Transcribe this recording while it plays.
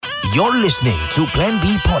You're listening to Plan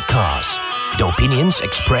B Podcast. The opinions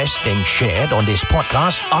expressed and shared on this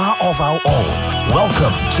podcast are of our own.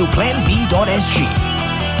 Welcome to PlanB.sg.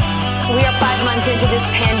 We are 5 months into this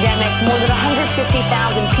pandemic. More than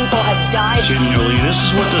 150,000 people have died. Continually, this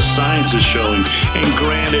is what the science is showing. And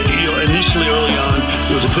granted, initially early on,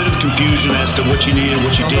 there was a bit of confusion as to what you needed and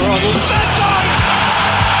what you didn't need.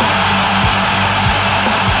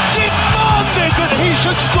 Demanded that he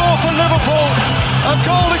should score for Liverpool. A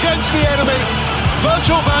goal against the enemy.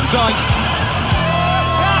 Virgil van Dijk.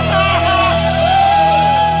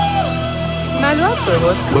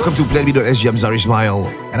 Welcome to PlanB.sg. I'm Zari Ismail.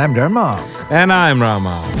 And I'm Dharma. And I'm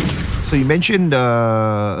Rama. So you mentioned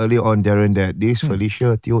earlier on, Darren, that this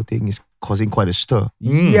Felicia Teo thing is causing quite a stir.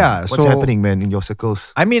 Yeah. What's happening, man, in your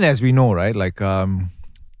circles? I mean, as we know, right? Like,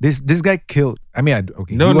 this guy killed. I mean,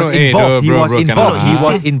 he No, was no, hey, involved. no, He was bro, involved. cannot. He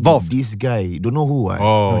was said involved. This guy, don't know who.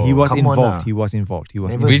 Oh. He was Come on, involved. ah. He was involved. He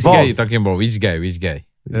was Never- Which involved. guy you talking about? Which guy?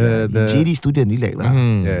 The JD student, relax lah.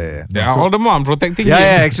 Yeah. Yeah, all the more I'm protecting Yeah,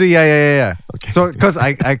 him. actually, yeah. Okay. So, because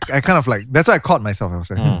I kind of like, that's why I caught myself. I was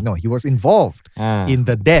like, no, he was involved in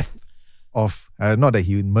the death of, not that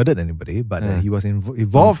he murdered anybody, but he was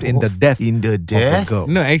involved in the death In the of a death? girl.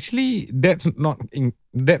 No, actually, that's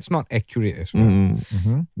not accurate as well.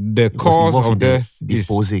 Mm. The He was cause involved of in the death is,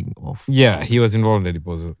 disposing of. yeah, he was involved in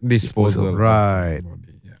the disposal. Right. of the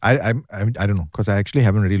body, yeah. I don't know, because I actually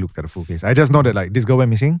haven't really looked at the full case. I just know that like this girl went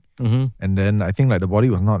missing, and then I think like the body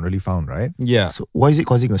was not really found, right? Yeah. So why is it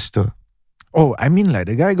causing a stir? Oh, I mean like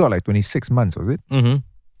the guy got like 26 months, was it?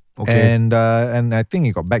 Okay. And I think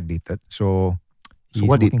he got backdated, so he's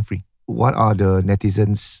what did- working free. What are the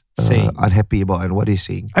netizens Saying. unhappy about, and what are they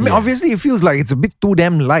saying? I mean, obviously, it feels like it's a bit too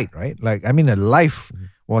damn light, right? Like, I mean, a life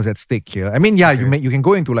was at stake here. I mean, yeah, you can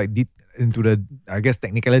go into like into the, I guess,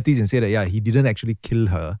 technicalities and say that yeah, he didn't actually kill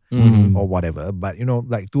her or whatever. But you know,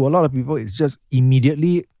 like to a lot of people, it's just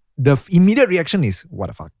immediately the immediate reaction is what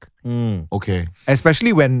the fuck, Okay.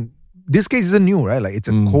 especially when this case isn't new, right? Like it's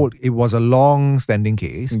a cold. It was a long-standing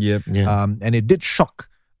case, Yep. Yeah. and it did shock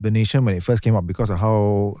the nation when it first came up because of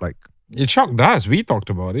how like. It shocked us. We talked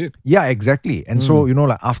about it. Yeah, exactly. And so, you know,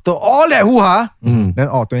 like after all that hoo-ha, then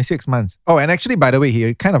 26 months. Oh, and actually, by the way,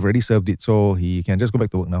 he kind of already served it. So he can just go back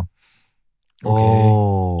to work now.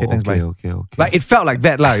 Oh. Okay, thanks, bye. Okay. Like it felt like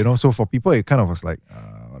that, lah, you know. So for people, it kind of was like,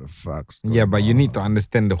 what the fuck's going Yeah, but you on? need to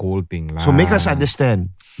understand the whole thing. lah. So make us understand.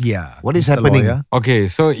 Yeah. What is Mr. happening? Lawyer. Okay,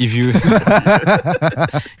 so if you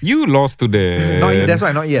you lost to the Not yet, that's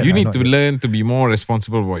why not yet. You lah, need not to yet. learn to be more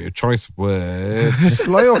responsible about your choice of words.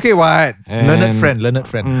 Lawyer, okay, what? Learned And-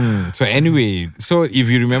 friend. So anyway, so if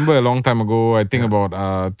you remember a long time ago, I think about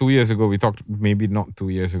 2 years ago, we talked, maybe not 2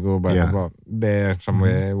 years ago, but Yeah. about there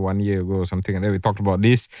somewhere 1 year ago or something, and then we talked about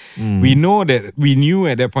this. We knew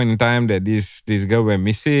at that point in time that this girl went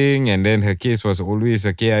missing, and then her case was always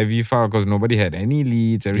a KIV file because nobody had any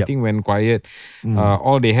leads. Everything went quiet.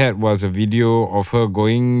 All they had was a video of her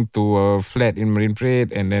going to a flat in Marine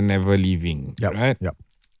Parade and then never leaving. Yep. Right? Yep.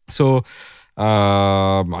 So,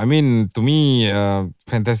 I mean, to me,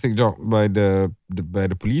 fantastic job by the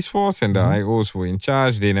police force and the IOs who were in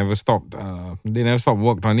charge. They never stopped.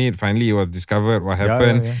 Worked on it. Finally, it was discovered what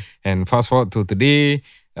happened. yeah. And fast forward to today,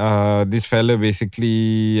 this fella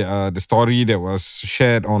basically, the story that was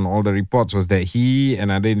shared on all the reports was that he,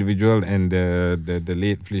 another individual, and the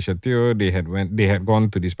late Felicia Teo, they had gone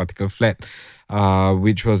to this particular flat,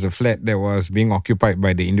 which was a flat that was being occupied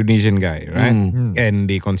by the Indonesian guy, right? And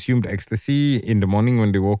they consumed ecstasy. In the morning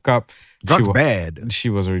when they woke up, Drugs bad. she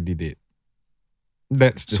was already dead.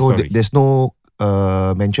 That's the So story. there's no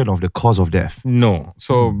mention of the cause of death. No.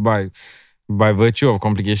 So by virtue of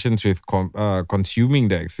complications with consuming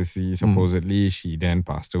the ecstasy, supposedly she then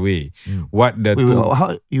passed away. What the Wait, two-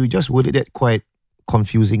 how you just worded that quite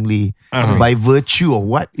confusingly. Uh-huh. By virtue of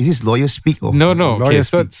what? Is this lawyer speak? Or No. Okay, Lawyer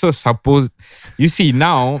so suppose you see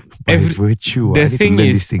now By virtue. the I need thing to learn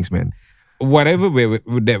is- these things, man. whatever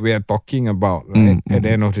that we are talking about, right, at the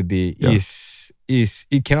end of the day, Yeah. is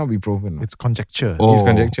it cannot be proven. It's conjecture. It's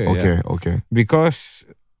conjecture, Okay, yeah. okay. Because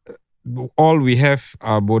all we have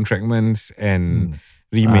are bone fragments and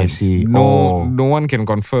remains. I see. No one can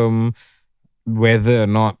confirm whether or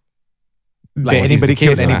not Like that is anybody the case,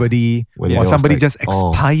 killed lah. anybody, When or it was somebody like, just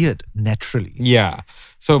expired naturally. Yeah.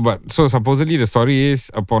 So supposedly the story is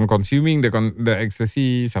upon consuming the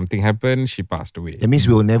ecstasy, something happened. She passed away. That means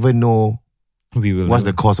we will never know We will. what's the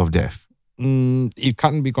never- cause of death. It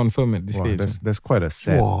can't be confirmed at this Wow, stage. that's quite a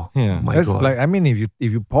sad. Whoa. Yeah. My That's God. like, I mean, if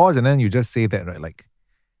you pause and then you just say that, right? Like,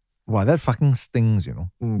 Wow, that fucking stings, you know.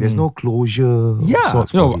 There's no closure. of Yeah.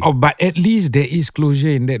 sorts No, for it. but at least there is closure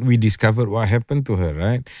in that we discovered what happened to her,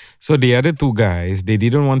 right? So the other two guys, they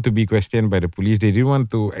didn't want to be questioned by the police. They didn't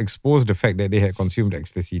want to expose the fact that they had consumed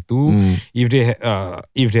ecstasy too. If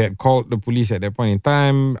they had called the police at that point in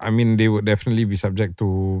time, I mean, they would definitely be subject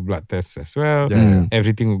to blood tests as well.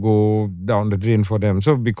 Everything would go down the drain for them.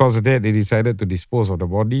 So because of that, they decided to dispose of the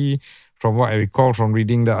body. From what I recall from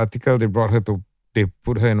reading the article, they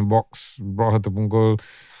put her in a box, brought her to Punggol,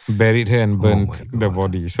 buried her and burnt the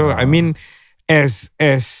body. So I mean, as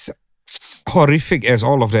horrific as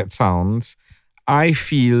all of that sounds, I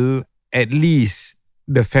feel at least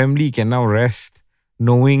the family can now rest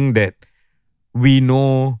knowing that we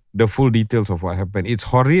know the full details of what happened. It's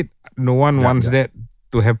horrid. No one wants that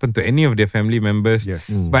to happen to any of their family members. Yes.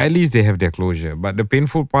 But at least they have their closure. But the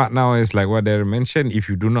painful part now is like what Darren mentioned. If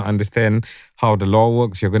you do not understand how the law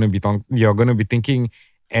works, you're gonna be thinking,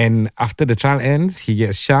 and after the trial ends, he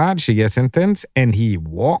gets charged, he gets sentenced, and he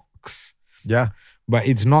walks. Yeah. But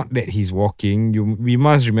it's not that he's walking. We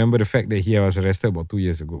must remember the fact that he was arrested about 2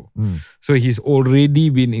 years ago. So he's already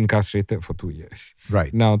been incarcerated for 2 years.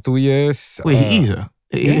 Right. Now 2 years. Wait, he is.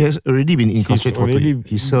 He has already been incarcerated for 2 years.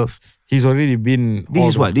 He served. He's already been. This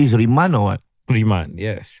is what? This is remand or what? Remand,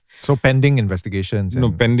 yes. So pending investigations. No,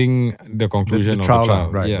 and pending the conclusion the of trial, the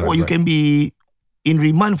trial. right, Yeah. Oh, you can be in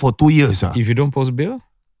remand for 2 years. If you don't post bail,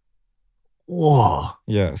 Wow.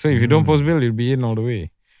 yeah. So if you don't post bail, you'll be in all the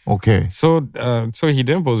way. Okay. So he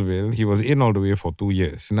didn't post bail. He was in all the way for 2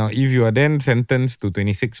 years. Now, if you are then sentenced to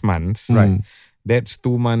 26 months, Right. that's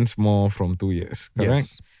 2 months more from 2 years, correct?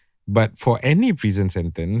 Yes. But for any prison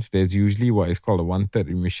sentence, there's usually what is called a 1/3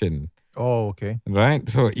 remission, Oh, okay. right?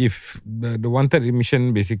 So if the 1/3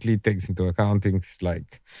 remission basically takes into account things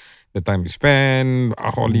like the time you spend,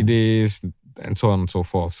 holidays, and so on and so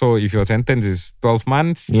forth. So if your sentence is 12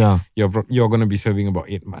 months, Yeah. you're going to be serving about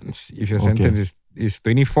 8 months. If your Okay. sentence is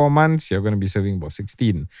 24 months, you're going to be serving about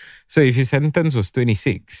 16. So if your sentence was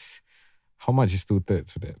 26, how much is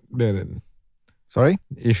 2/3 of that? Then Sorry?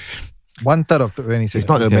 if 1/3 of 26. He's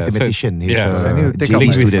not a Yeah, so- mathematician. He's yeah, a so I need to take up JD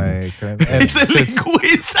my student. He's a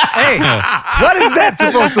liquid. Hey, what is that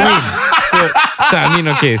supposed to mean? so I mean,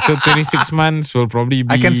 okay, so 26 months will probably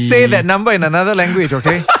be. I can say that number in another language,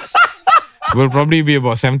 okay? Will probably be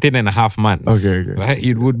about 17 and a half months. Okay. Right?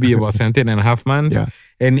 It would be about 17 and a half months. Yeah.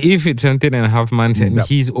 And if it's 17 and a half months and Yep.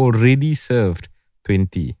 he's already served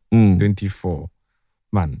 20, 24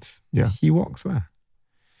 months, Yeah. he walks lah.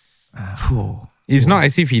 Phew. It's not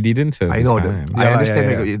as if he didn't serve I his know. time. I Yeah,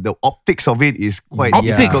 understand. yeah, like, the optics of it is quite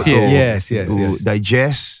Optics, difficult yeah. to Yes.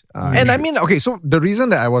 digest. And I mean, okay, so the reason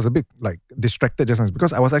that I was a bit like distracted just now is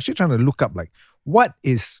because I was actually trying to look up like what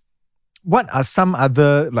are some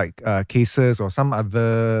other like cases or some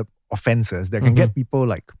other offenses that can get people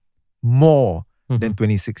like more than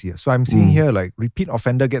 26 years. So I'm seeing here like repeat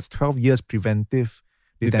offender gets 12 years preventive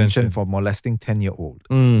detention for molesting 10-year-old.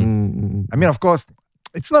 I mean, of course,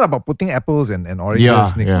 it's not about putting apples and oranges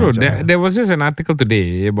Yeah, next yeah. to Bro, each other. there was just an article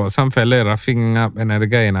today about some fella roughing up another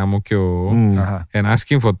guy in Ang Mo Kio Uh-huh. and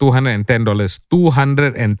asking for $210.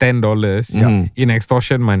 $210 in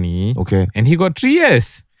extortion money. Okay. And he got 3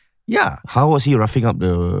 years. Yeah. How was he roughing up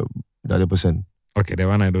the other person? Okay, that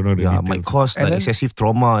one I don't know the Yeah, details. might cause And like then- excessive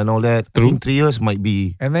trauma and all that. True. I think 3 years might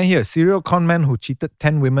be. And then here, serial con man who cheated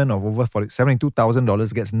 10 women of over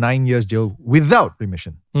 $72,000 gets 9 years jail without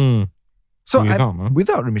remission. So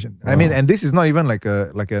without remission. I mean, and this is not even like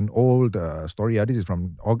an old story. This is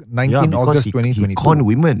from 19 because August he 2022. con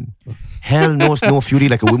women. Hell knows no fury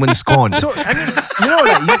like a woman's con. So I mean, you know,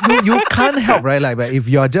 like you can't help, right? Like, but if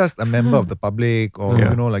you are just a member of the public, or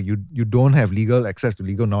you know, like you don't have legal access to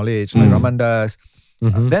legal knowledge, like Raman does,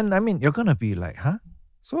 then I mean, you're gonna be like, huh?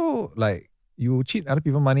 So like, you cheat other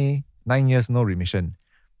people money, 9 years, no remission.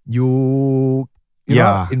 You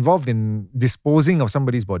know, involved in disposing of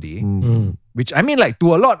somebody's body, which I mean, like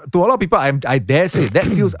to a lot of people, I dare say that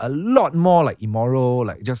feels a lot more like immoral,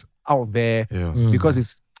 like just out there, because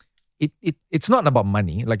it's not about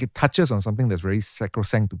money. Like it touches on something that's very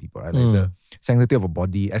sacrosanct to people, right? Like the sanctity of a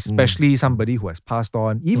body, especially somebody who has passed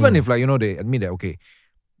on, even if like, you know, they admit that, okay,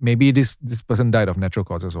 maybe this person died of natural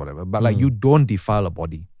causes or whatever, but like you don't defile a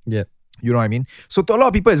body. Yeah. You know what I mean? So to a lot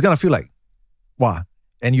of people, it's gonna feel like, wow.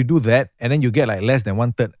 And you do that, and then you get like less than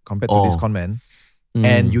 1/3 compared to this con man,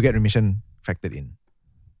 and you get remission factored in.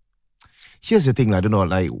 Here's the thing, I don't know,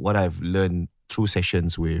 like what I've learned through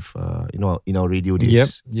sessions with, in our radio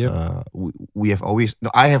days. Yep. We have always,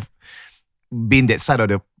 I have been that side of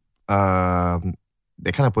the,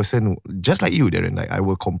 that kind of person, just like you, Darren. Like I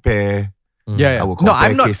will compare Yeah. our No,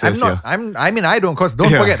 I'm compare not. cases, I mean, I don't. Cause don't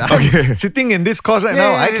Yeah, forget, okay. I'm sitting in this course right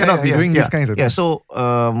now. I cannot be doing these kinds of things. So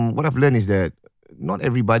what I've learned is that not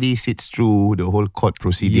everybody sits through the whole court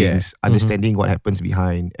proceedings, understanding what happens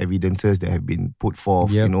behind, evidences that have been put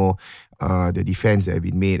forth, Yep. the defense that have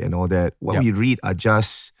been made and all that. What Yep. we read are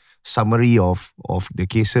just summary of the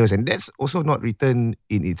cases, and that's also not written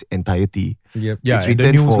in its entirety. Yep. Yeah, It's in the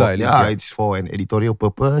written news for lah, at least, it's for an editorial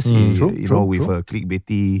purpose. True, With true. a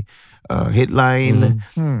clickbaity headline,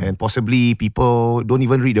 and possibly people don't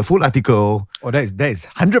even read the full article. Oh, that is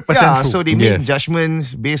 100% Yeah, true. so they make Yes.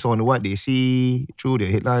 judgments based on what they see through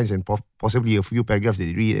the headlines and possibly a few paragraphs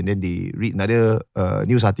they read, and then they read another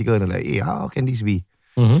news article and they're like, hey, how can this be?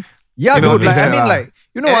 yeah, you know, dude. Like, this- I mean, like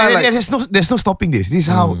you know, and, like and there's no stopping this. This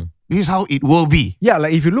is how it will be. yeah,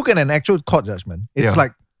 like if you look at an actual court judgment, it's Yeah.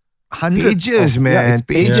 like hundreds Pages, of, man, Yeah, it's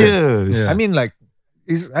pages. Yeah. I mean, like,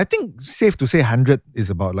 I think safe to say 100 is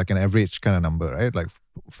about like an average kind of number, right? Like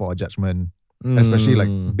for a judgment, especially like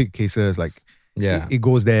big cases, like Yeah. it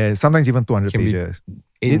goes there. Sometimes even 200 Can be- pages.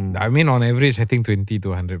 I mean, on average, I think 20 to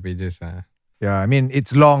 100 pages. Yeah, I mean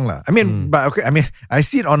it's long lah. I mean, but okay. I mean, I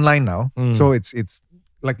see it online now, so it's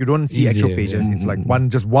like you don't see actual Easier, pages. yeah. It's like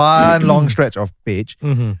one long stretch of page.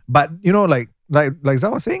 But you know, like Zah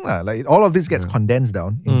was saying lah, like all of this gets condensed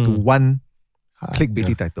down into one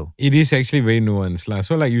clickbaity title. It is actually very nuanced.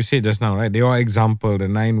 So like you said just now, right? They are example, the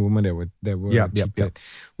 9 women that were Yep, cheated.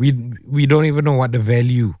 We don't even know what the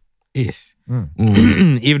value is.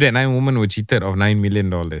 If that 9 women were cheated of $9 million.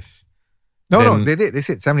 No, Then- they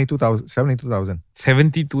said 72,000.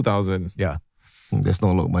 72,000. Yeah. That's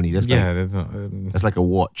not a lot of money. That's Yeah, like, that's not, that's like a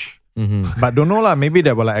watch. But don't know lah, maybe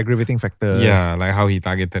there were like aggravating factors. yeah, like how he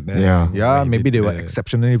targeted them. Yeah. Yeah, How he maybe did they were the-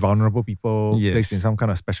 exceptionally vulnerable people Yes. placed in some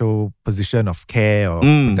kind of special position of care or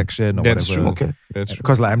protection or That's whatever. true. Okay. That's true.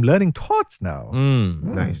 Because like I'm learning torts now.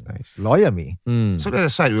 Nice. Lawyer me. So that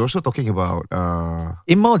aside, we're also talking about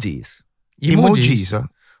Emojis. emojis.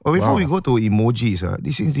 But before Wow. we go to emojis,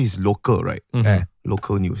 this is local, right? Eh.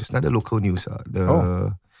 Local news. It's not the local news.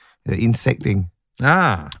 Oh. The insect thing.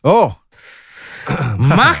 Oh,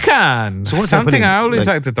 Makan. So what's Something happening? I always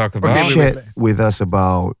Like- like to talk about. Share with us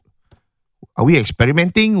about, are we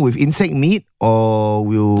experimenting with insect meat, or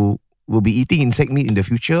we'll be eating insect meat in the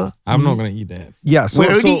future? I'm not gonna eat that. yeah. So,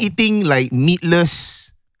 We're already so eating like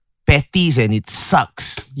meatless patties and it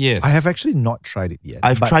sucks. Yes. I have actually not tried it yet.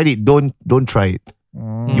 I've but- tried it. Don't try it.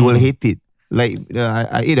 You will hate it. Like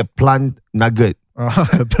I ate a plant nugget.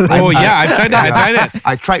 Oh yeah, I tried it. I tried it.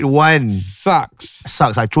 I tried one. Sucks.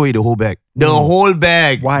 Sucks. I throw it the whole bag. The whole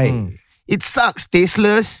bag. Why? It sucks.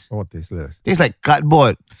 Tasteless. Oh, tasteless. Tastes like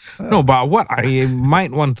cardboard. No, but what I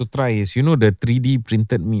might want to try is, the 3D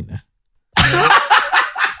printed meat.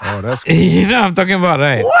 Oh, that's You know what I'm talking about,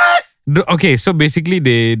 right? What? Okay, so basically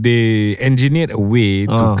they engineered a way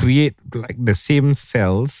to create like the same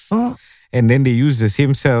cells, and then they use the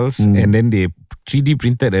same cells, and then they 3D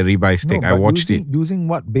printed a ribeye steak. I but watched it. using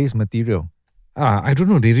what base material? I don't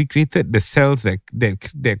know. They recreated the cells that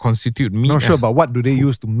constitute meat. Not sure, but what do they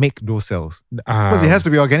use to make those cells? Because it has to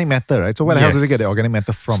be organic matter, right? So where the hell do they Yes. get the organic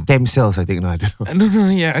matter from? Stem cells, I think. No, I don't know. No,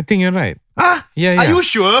 yeah, I think you're right. Ah, Yeah, are yeah. you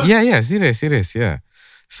sure? Yeah, serious, yeah.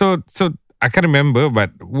 So I can't remember,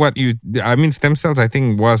 but stem cells, I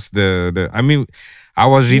think was I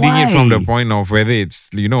was reading it from the Why? point of whether it's,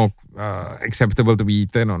 acceptable to be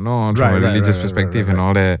eaten or not from a Right, religious right, perspective right. and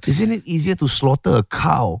all that. Isn't it easier to slaughter a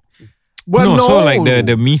cow? Well, no, so like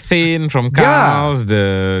the methane from Yeah. cows,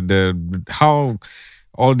 the how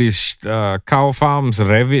all these cow farms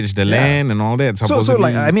ravage the land and all that. So Supposedly.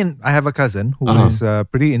 like, I mean, I have a cousin who is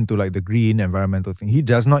pretty into like the green environmental thing. He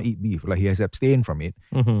does not eat beef. Like he has abstained from it.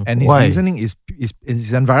 And his Why? reasoning is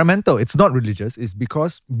environmental. It's not religious. It's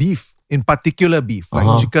because beef, in particular beef,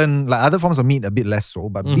 like chicken, like other forms of meat, a bit less so,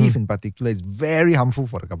 but beef in particular is very harmful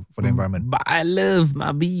for the environment. But I love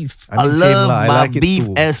my beef. I mean, same love lah, I my like it beef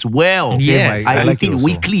too. as well. Yes, I, I like eat it it also.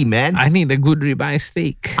 weekly, man. I need a good ribeye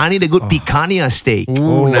steak. I need a good picanha steak.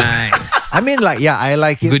 Ooh, nice. I mean, like, yeah, I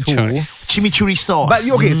like it Good too. choice. Chimichurri sauce. But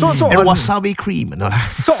okay, so and on, wasabi cream. No.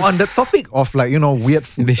 so on the topic of like weird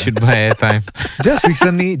food, They should buy airtime. just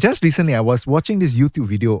recently I was watching this YouTube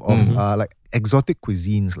video of like exotic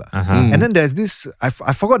cuisines lah. And then there's this I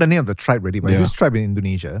forgot the name of the tribe already, but it's this tribe in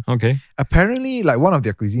Indonesia. Okay. Apparently, like one of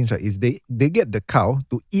their cuisines, right, is they get the cow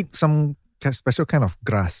to eat some special kind of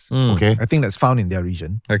grass. Okay. I think that's found in their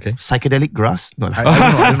region. Okay. Psychedelic grass? No. I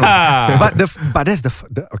don't know. But that's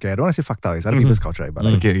the okay. I don't want to say fucked up. It's other people's culture, right? But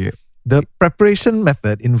like, Okay. the preparation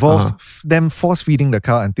method involves them force feeding the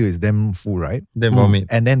cow until it's damn full, right? Then vomit.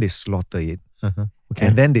 And then they slaughter it.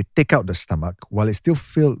 And then they take out the stomach while it's still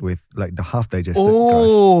filled with like the half-digested grass.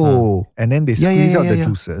 Oh. And then they Yeah, squeeze out the yeah.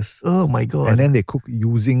 juices. Oh my god. And then they cook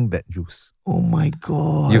using that juice. oh my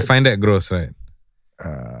god. You find that gross, right?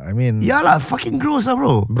 I mean, Yeah lah, fucking gross lah,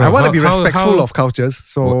 bro. Bro, I want to how- be how- respectful how- of cultures.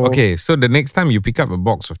 So Okay, so the next time you pick up a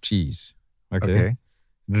box of cheese, okay,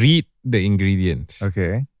 read the ingredients.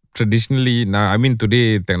 okay. Traditionally, now I mean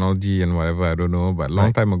today technology and whatever, I don't know, but long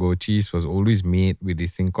Right. time ago, cheese was always made with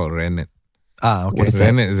this thing called rennet. Okay.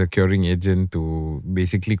 Rennet is a curing agent to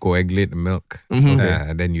basically coagulate the milk.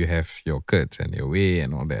 Mhm. Then you have your curds and your whey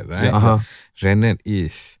and all that, right? Uh-huh. Rennet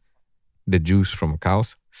is the juice from a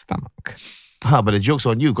cow's stomach. But the joke's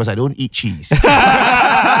on you because I don't eat cheese.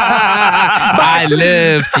 I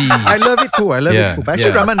love cheese. I love it too. I love Yeah, it too. But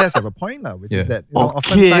actually, yeah. Raman does have a point now, which is Yeah. that you know,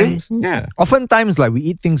 Okay. oftentimes like we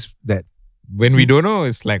eat things that When we don't know,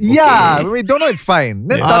 it's like yeah, we don't know it's fine.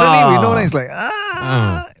 Then Yeah. suddenly we know that it's like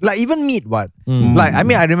Ah. like even meat. What Mm. like I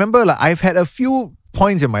mean I remember like I've had a few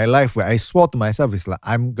points in my life where I swore to myself it's like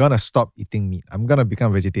I'm gonna stop eating meat. I'm gonna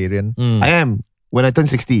become vegetarian. Mm. I am. When I turn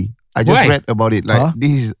 60, I just Why? read about it. Like Huh?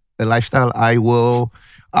 this is a lifestyle I will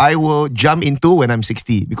jump into when I'm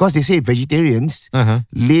 60 because they say vegetarians Uh-huh.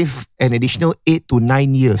 live an additional 8 to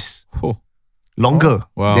 9 years Oh. longer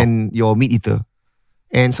Wow. than your meat eater.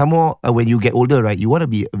 And some more, when you get older, right, you want to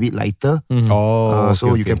be a bit lighter, Mhm.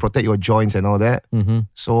 so you can protect your joints and all that. Mhm.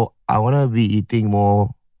 So I want to be eating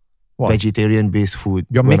more What? vegetarian-based food.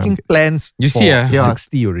 You're when making plans. You for see,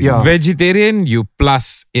 60 already. Yeah. Vegetarian, you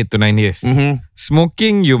plus 8 to 9 years. Mhm.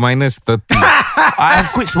 Smoking, you minus 30. I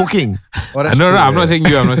have quit smoking. Oh, that's No, true, I'm yeah. not saying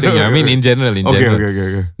you. I'm not saying you. I mean in general. In Okay, general.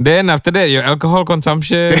 okay. Then after that, your alcohol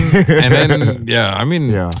consumption, and then I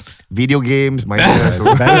mean, Yeah. Video games, my Yeah,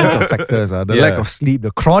 the balance of factors, the Yeah. lack of sleep,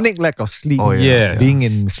 the chronic lack of sleep, Oh, yeah. Yes. being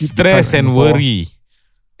in sleep stress and deprived worry.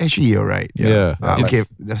 Actually, you're right. Yeah. Okay,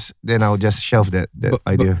 It's- then I'll just shelve that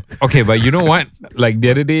idea. Okay, but you know what? Like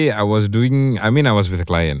the other day, I was with a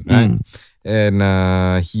client, right? And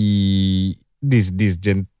this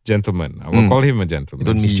gentleman, I will call him a gentleman.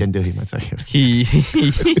 Don't He- misgender him. I'm sorry. He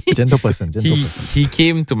Gentle person. he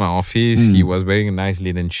came to my office. He was wearing a nice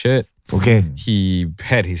linen shirt. Okay. He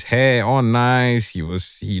had his hair on nice. He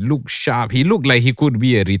looked sharp. He looked like he could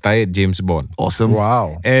be a retired James Bond. Awesome.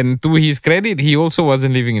 Wow. And to his credit, he also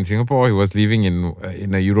wasn't living in Singapore. He was living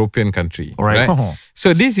in a European country. All right. Oh.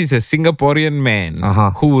 So this is a Singaporean man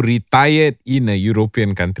who retired in a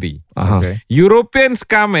European country. Okay. Europeans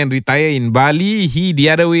come and retire in Bali. He the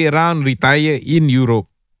other way around retire in Europe.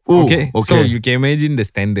 Ooh, okay. okay. So you can imagine the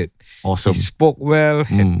standard. Awesome. He spoke well,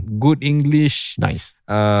 had good English. Nice.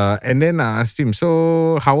 And then I asked him,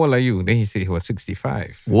 so how old are you? Then he said he was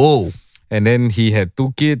 65. Whoa. And then he had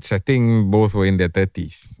 2 kids. I think both were in their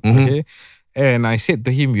 30s. Okay. And I said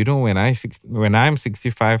to him, when I'm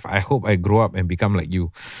 65, I hope I grow up and become like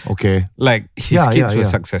you. Okay. Like his Yeah, kids yeah, were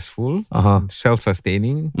yeah. successful, Mm.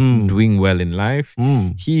 self-sustaining, doing well in life.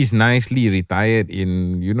 He's nicely retired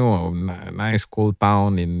in, a nice cold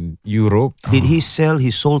town in Europe. Did he sell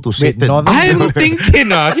his soul to Wait, Satan? northern I'm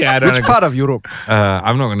thinking, okay, I don't Which know. part of Europe?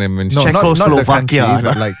 I'm not gonna mention. No, not the Czechoslovakia. country,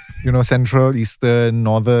 but like, central, eastern,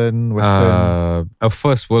 northern, western. A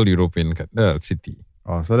first world European city.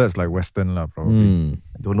 Oh, so that's like western lah, probably. Mm.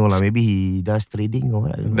 Don't know lah. Maybe he does trading or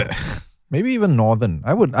what. I don't know. Maybe even northern.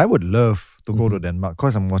 I would love to go to Denmark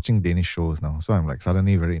because I'm watching Danish shows now. So I'm like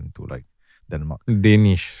suddenly very into like Denmark.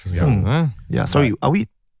 Danish. Huh? Yeah. Sorry. Are we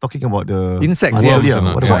talking about the Insects, Yeah, yes. yeah.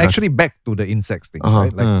 What So about actually back to the insects thing, Uh-huh.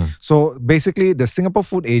 right? Like, so basically the Singapore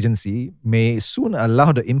Food Agency may soon allow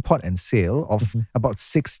the import and sale of about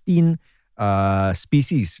 16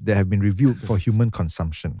 species that have been reviewed for human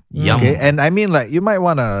consumption. Yum. Okay, and I mean like you might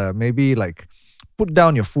want to maybe like put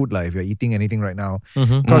down your food if you're eating anything right now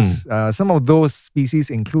because some of those species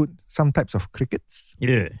include some types of crickets.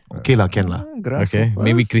 Yeah. Okay lah, can lah. Okay,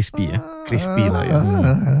 maybe crispy. Crispy lah,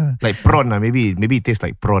 yeah. Like prawn lah. Maybe it tastes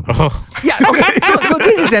like prawn. Yeah, okay. So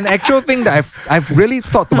this is an actual thing that I've really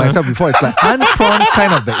thought to myself before. It's like, aren't prawns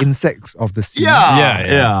kind of the insects of the sea?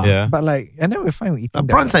 Yeah. But like, and then we're fine with eating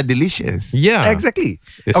Prawns that. are delicious. Yeah. Exactly.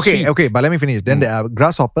 They're Okay, sweet. but let me finish. Then there are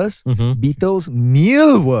grasshoppers, beetles,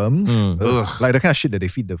 mealworms, Ugh. like the kind of shit that they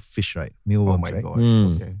feed the fish, right? Oh Mealworms, my right? god.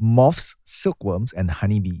 Mm. Okay. Moths, silkworms, and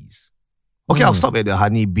honeybees. Okay, I'll stop at the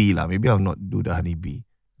honeybee lah. Maybe I'll not do the honeybee.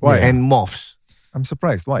 Why? And moths. I'm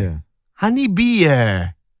surprised. Why? Yeah. Honeybee,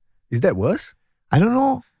 Is that worse? I don't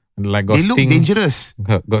know. Like got They look sting. dangerous.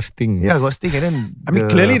 Got sting. Yeah, got sting and then I mean,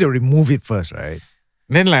 clearly they remove it first, right?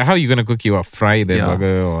 Then like how you gonna cook it? What, fry the Yeah,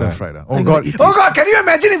 burger or Stir what? fried. I Oh gotta god! eat Oh it. god! Can you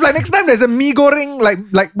imagine if like next time there's a mee goreng? Like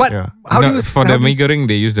what? Yeah. How do No, you for how the do you mee goreng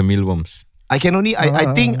they use the mealworms. I can only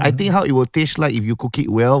I think how it will taste like if you cook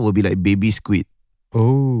it well will be like baby squid.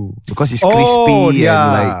 Oh. because it's crispy yeah.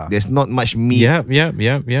 and like there's not much meat. Yeah. Actually,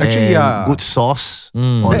 and yeah. good sauce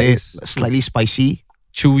on That it, is- slightly spicy.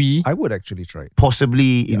 Chewy. I would actually try it.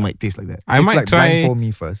 Possibly it might taste like that. I It's might like try. blindfold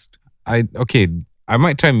me first. I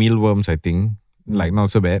might try mealworms. I think like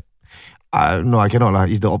not so bad. No, I cannot lah.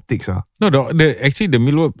 It's the optics No, the actually the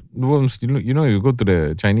mealworms. You go to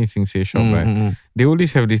the Chinese Sing Se shop, right? They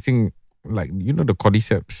always have this thing like the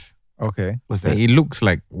cordyceps. Okay. What's that? It looks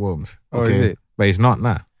like worms, Oh, Okay. is it? but it's not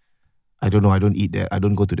lah. I don't know. I don't eat that. I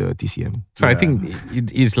don't go to the TCM. So I think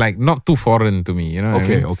it's like not too foreign to me. You know. What I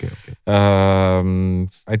Okay, mean? okay.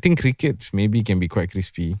 I think crickets maybe can be quite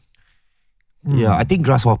crispy. Yeah, I think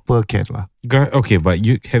grasshopper can lah. Okay, but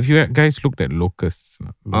have you guys looked at locusts?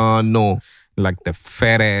 No. Like the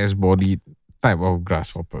fat ass body type of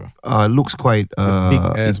grasshopper. Looks quite big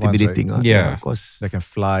ass ones, intimidating. right? Yeah. of course. They can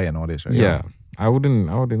fly and all this, right? Yeah. I wouldn't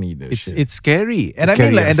eat that It's shit. it's scary, and It's I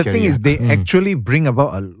mean, scary, like, yeah, and the scary, thing yeah. is, they actually bring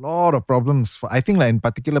about a lot of problems. For, I think, like in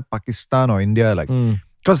particular, Pakistan or India, like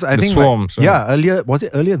because I The think, swarms, like, right? was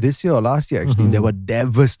it earlier this year or last year? Actually, there were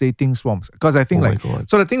devastating swarms. Because I think, Oh my like, God.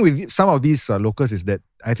 so the thing with some of these locusts is that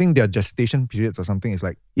I think their gestation periods or something is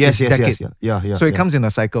like Yes, this decade. yeah. So it comes in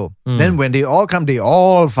a cycle. Then when they all come, they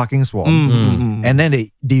all fucking swarm, and then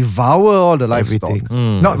they devour all the livestock.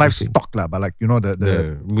 Everything. Not livestock lah, but like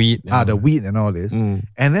the wheat. the wheat and all this. Mm.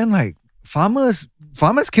 And then like farmers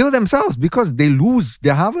kill themselves because they lose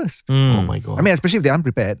their harvest. Oh my God. I mean, especially if they're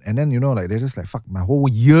unprepared, and then like they're just like, fuck, my whole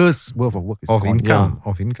year's worth of work is of gone. income.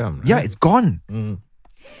 Of income. Yeah, it's gone.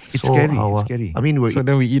 It's So scary. how, It's scary. I mean, So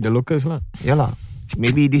then we eat the locusts lah. yeah lah.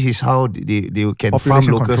 Maybe this is how they can farm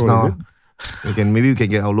Population locusts control, now. Maybe we can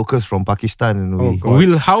get our locusts from Pakistan and we.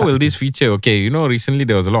 God. How will this feature? Okay, recently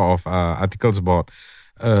there was a lot of articles about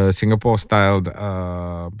Singapore-styled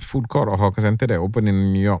food court or hawker center that opened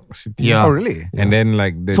in New York City. Yeah. Oh, really? And then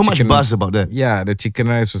like the So much chicken, buzz about that. Yeah, the chicken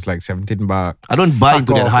rice was like $17. I don't buy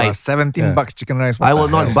into that hype. $17 chicken rice. What I will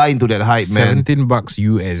the not hell? buy into that hype, man. $17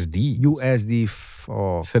 USD. USD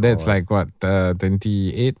for. So that's like what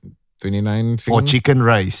 28, 29 For chicken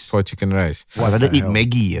rice. for chicken rice. I'd rather the eat hell?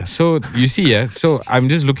 Maggie. Yeah. So you see, so I'm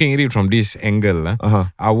just looking at it from this angle. Uh-huh.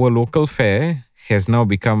 Our local fare has now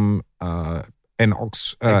become an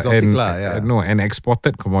Exotic lah, yeah. an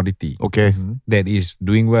exported commodity Okay. that is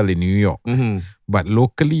doing well in New York. Mm-hmm. But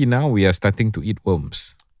locally now we are starting to eat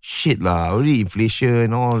worms. Shit lah. Already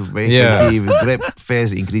inflation, all very Yeah. expensive. Grab fares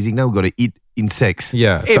increasing. Now we got to eat insects.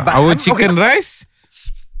 Yeah. Hey, So but our I'm- chicken rice,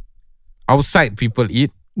 outside people eat.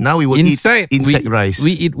 Now we will Inside eat insect rice.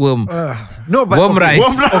 we eat worm. No, but Worm rice.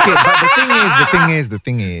 Okay, but the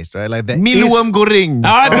thing is, right? Like that. Mealworm goreng.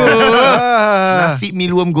 Aduh. Nasi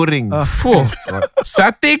mealworm goreng. Fuh.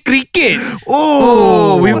 Satay cricket.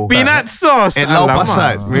 Oh, With peanut sauce. At Lau Alamak.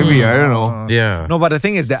 Pasar. Maybe, I don't know. Yeah. No, but the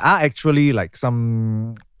thing is, there are actually like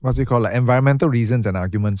some like environmental reasons and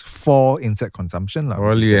arguments for insect consumption. Lah,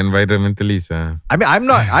 All you environmentalists. I mean,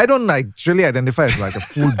 I don't actually identify as like a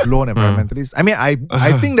full-blown environmentalist. I mean, I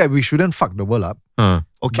think that we shouldn't fuck the world up.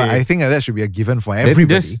 Okay. But I think that should be a given for Then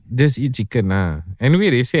everybody. just eat chicken. Anyway,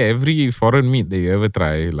 they say every foreign meat that you ever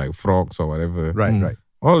try, like frogs or whatever, Right.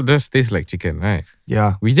 all just tastes like chicken, right?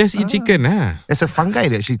 Yeah. We just eat chicken. There's a fungi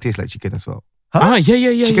that actually tastes like chicken as well. Yeah.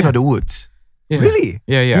 Chicken of the woods. Yeah. Really?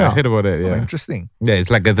 Yeah. Yeah. I heard about that. Oh, Yeah. interesting. Yeah, it's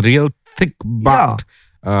like a real thick bugged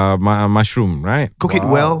mushroom, right? Cook it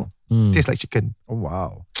well. Mm. Tastes like chicken. Oh,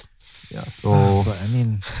 wow. Yeah. So But I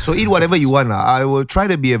mean, so eat whatever you want. I will try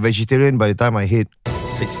to be a vegetarian by the time I hit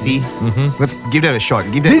 60. Let's give that a shot.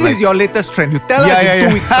 Give that this like, is your latest trend. You tell us in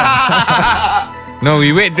 2 weeks' time. No,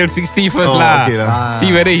 we wait till 60 first Oh, lah. okay lah.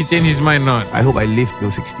 See whether he changed his mind or not. I hope I live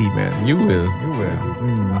till 60, man. You will. You will.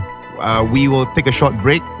 We will take a short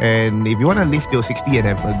break, and if you want to live till 60 and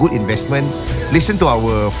have a good investment, listen to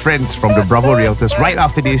our friends from the Bravo Realtors right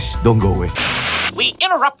after this. Don't go away. We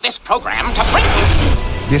interrupt this program to bring you.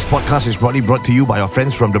 This podcast is brought to you by our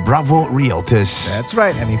friends from the Bravo Realtors. That's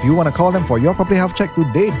right. And if you want to call them for your property health check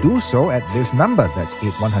today, do so at this number. That's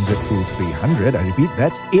 8100-2300. I repeat,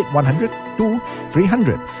 that's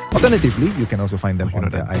 8100-2300. Alternatively, you can also find them on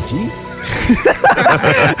their IG.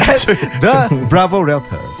 The Bravo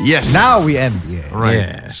Realtors. Yes. Now we end. Yeah. Right.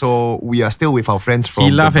 Yes. So we are still with our friends from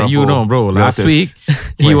He laughed the at you, Bravo no, bro. Last Realtors. week,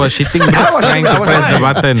 he was shitting bricks trying to press the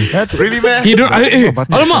button. Really, man? He don't.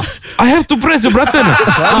 Alamak, I have to press the button.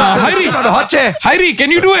 Hairi, On the hot chair. Hairi,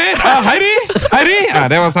 can you do it? Hairi.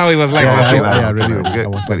 That was how he was like. last week. Yeah, really. Good. I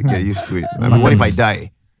was Gotta like, get used to it. I mean, what if I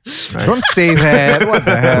die? Don't say that. What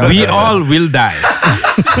the hell? We all will die.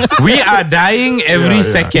 We are dying every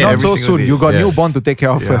second. Not every so single soon. day. You got Yeah. newborn to take care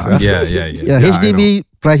of first. Huh? Yeah. Yeah, HDB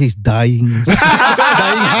price is dying.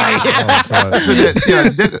 Dying high. So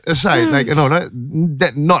that aside, like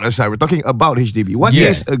not aside. We're talking about HDB. What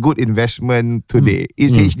is a good investment today?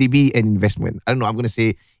 Is HDB an investment? I don't know. I'm gonna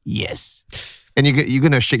say yes. And you're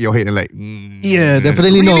gonna shake your head and like, yeah,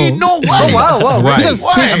 definitely really? no. No, why? Wow. Because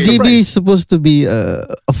HDB is supposed to be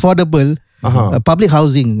affordable, public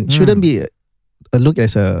housing. Shouldn't be looked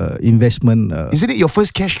as a investment. Isn't it your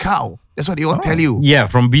first cash cow? That's what they all tell you. Yeah,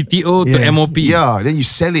 from BTO to MOP. Yeah, then you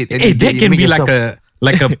sell it. And Hey, you that can make be yourself-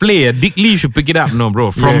 like a play. Dick Lee should pick it up, no, bro.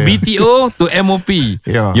 From BTO to MOP,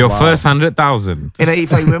 your first 100,000. And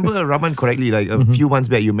if I remember Raman correctly, like a few months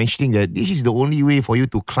back, you mentioning that this is the only way for you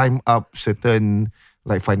to climb up certain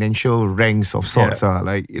like financial ranks of sorts.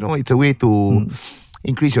 Like, it's a way to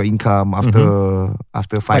increase your income after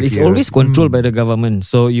 5 But it's years. always controlled by the government.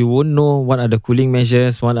 So you won't know what are the cooling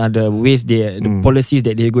measures, what are the ways the policies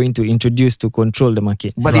that they're going to introduce to control the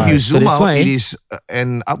market. But if you zoom that's out, why- it is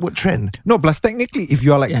an upward trend. No, plus technically, if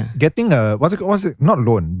you are like getting a what's it not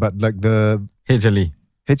loan, but like the HLE.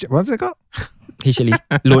 what's it called? HLE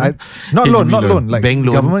loan. Not HDB loan. loan. Like Bank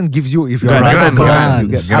loan. government gives you if you're Grant. you get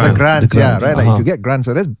Grants. other grants. The Yeah, grants. right. Like if you get grants,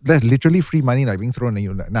 so that's literally free money like being thrown at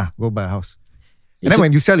you. Like, go buy a house. And It's then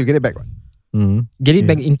when you sell, you get it back. Right? Get it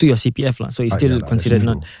back into your CPF lah. So it's still yeah lah, considered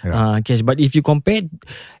that's not true. cash. But if you compare,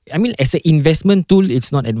 I mean, as an investment tool,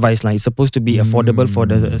 it's not advised lah. It's supposed to be affordable for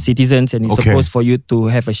the citizens, and it's supposed for you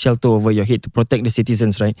to have a shelter over your head to protect the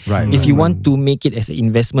citizens, right? Right. If you want to make it as an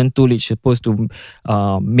investment tool, it's supposed to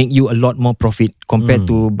make you a lot more profit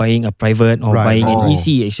compared to buying a private or Right. buying an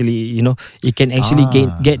EC. Actually, it can actually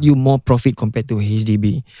get you more profit compared to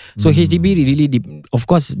HDB. So HDB really, of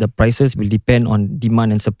course, the prices will depend on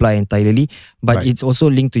demand and supply entirely, but it's also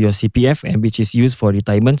linked to your CPF, and which is used for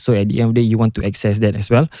retirement. So at the end of the day, you want to access that as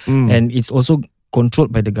well, and it's also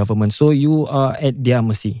controlled by the government. So you are at their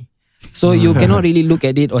mercy. So you cannot really look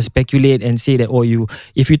at it or speculate and say that,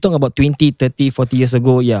 if you talk about 20, 30, 40 years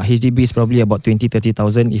ago, HDB is probably about 20,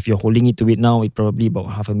 30,000. If you're holding it to it now, it's probably about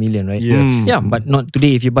 500,000, right? Yes. Yeah, but not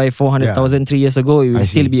today. If you buy 400,000 3 years ago, it will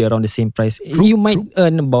still be around the same price. You might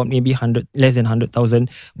earn about maybe less than 100,000.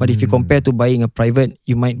 But if you compare to buying a private,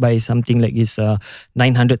 you might buy something like this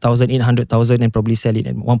 900,000, 800,000 and probably sell it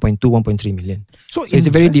at 1.2, 1.3 million. So it's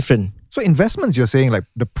very different. So investments, you're saying like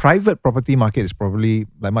the private property market is probably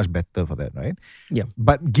like much better for that, right? Yeah.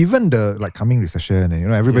 But given the like coming recession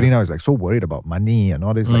and everybody now is like so worried about money and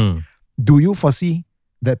all this, like, do you foresee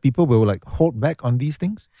that people will like hold back on these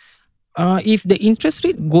things? If the interest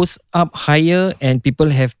rate goes up higher and people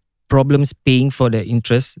have problems paying for the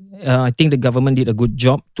interest, I think the government did a good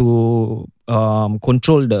job to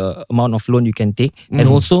control the amount of loan you can take, and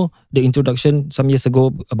also the introduction some years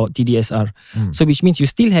ago about TDSR. So which means you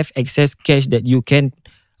still have excess cash that you can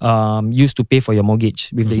use to pay for your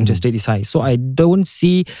mortgage with the interest rate is high. So I don't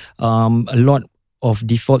see a lot of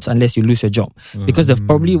defaults unless you lose your job, because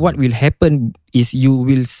probably what will happen is you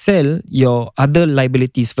will sell your other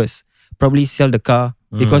liabilities first. Probably sell the car,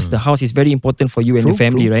 because the house is very important for you and your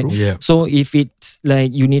family, right? Yeah. So if it's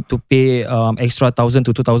like you need to pay extra $1,000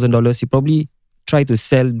 to $2,000, you probably try to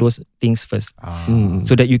sell those things first,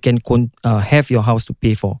 so that you can have your house to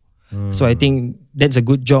pay for. So I think that's a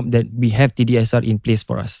good job that we have TDSR in place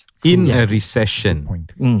for us. In a recession,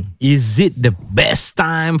 is it the best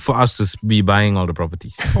time for us to be buying all the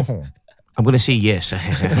properties? I'm going to say yes. Oh,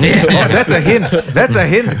 that's a hint. That's a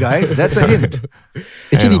hint, guys. That's a hint.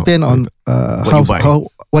 Actually depend on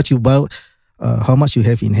what you buy. how much you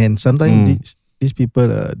have in hand. Sometimes these people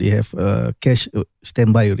they have cash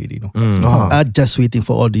standby already, are just waiting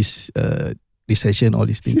for all this recession, all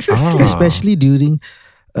these things. Especially during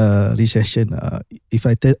recession. If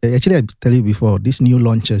I tell you before, these new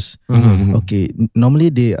launches. Okay, normally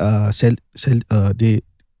they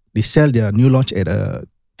sell their new launch at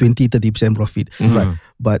 20-30% profit. Right.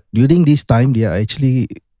 But during this time, they are actually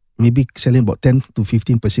maybe selling about 10 to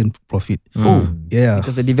 15% profit. Yeah.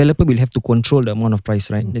 Because the developer will have to control the amount of price,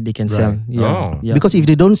 right, that they can sell. Yeah. Yeah. Because if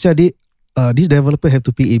they don't sell it, this developer have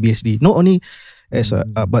to pay ABSD. Not only as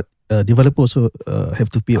but developer also have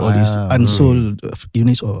to pay all these unsold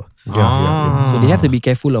units or. So they have to be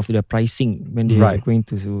careful of the pricing when they are going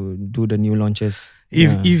to do the new launches.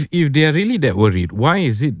 If they are really that worried, why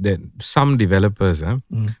is it that some developers,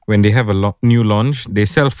 when they have a new launch, they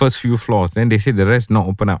sell first few floors, then they say the rest not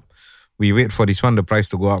open up? We wait for this one, the price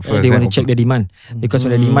to go up first. They want to check the demand. Because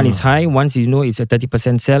when the demand is high, once you know it's a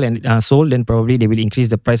 30% sell and sold, then probably they will increase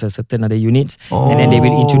the price of certain other units. And then they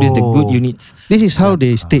will introduce the good units. This is how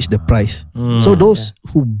they stage the price. So those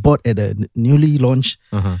who bought at a newly launched,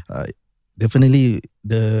 definitely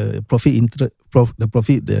the profit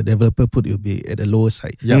the developer put will be at the lower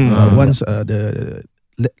side. But once the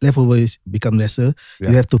leftovers become lesser, you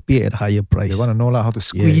have to pay at a higher price. They want to know how to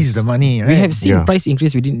squeeze the money, right? We have seen price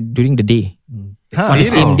increase during the day. On the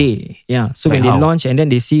same day. Yeah. So when they launch and then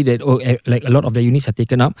they see that like a lot of the units are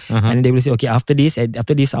taken up, and they will say, okay, after this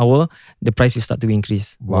hour, the price will start to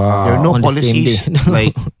increase. Wow. There are no On the same policies day.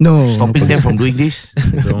 like stopping them from doing this.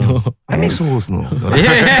 I mean, suppose no.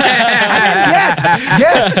 Yes.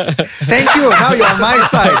 Thank you. Now you're on my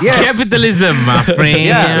side. Yes. Capitalism, my friend.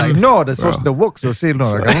 Yeah, like no, the works will say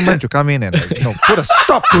no. The government should come in and put a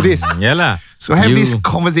stop to this. Yeah lah. So have these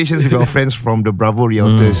conversations with our friends from the Bravo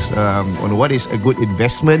Realtors on what is a good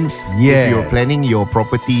investment. Yes. If you're planning your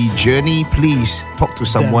property journey, please talk to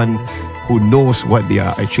someone who knows what they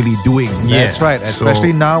are actually doing. That's right.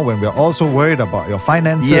 Especially now when we're also worried about your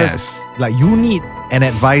finances. Yes. Like you need an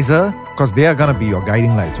advisor because they are going to be your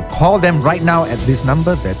guiding light. So call them right now at this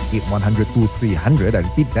number. That's 8100-2300. I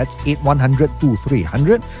repeat, that's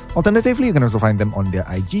 8100-2300. Alternatively, you can also find them on their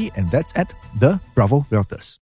IG, and that's at The Bravo Realtors.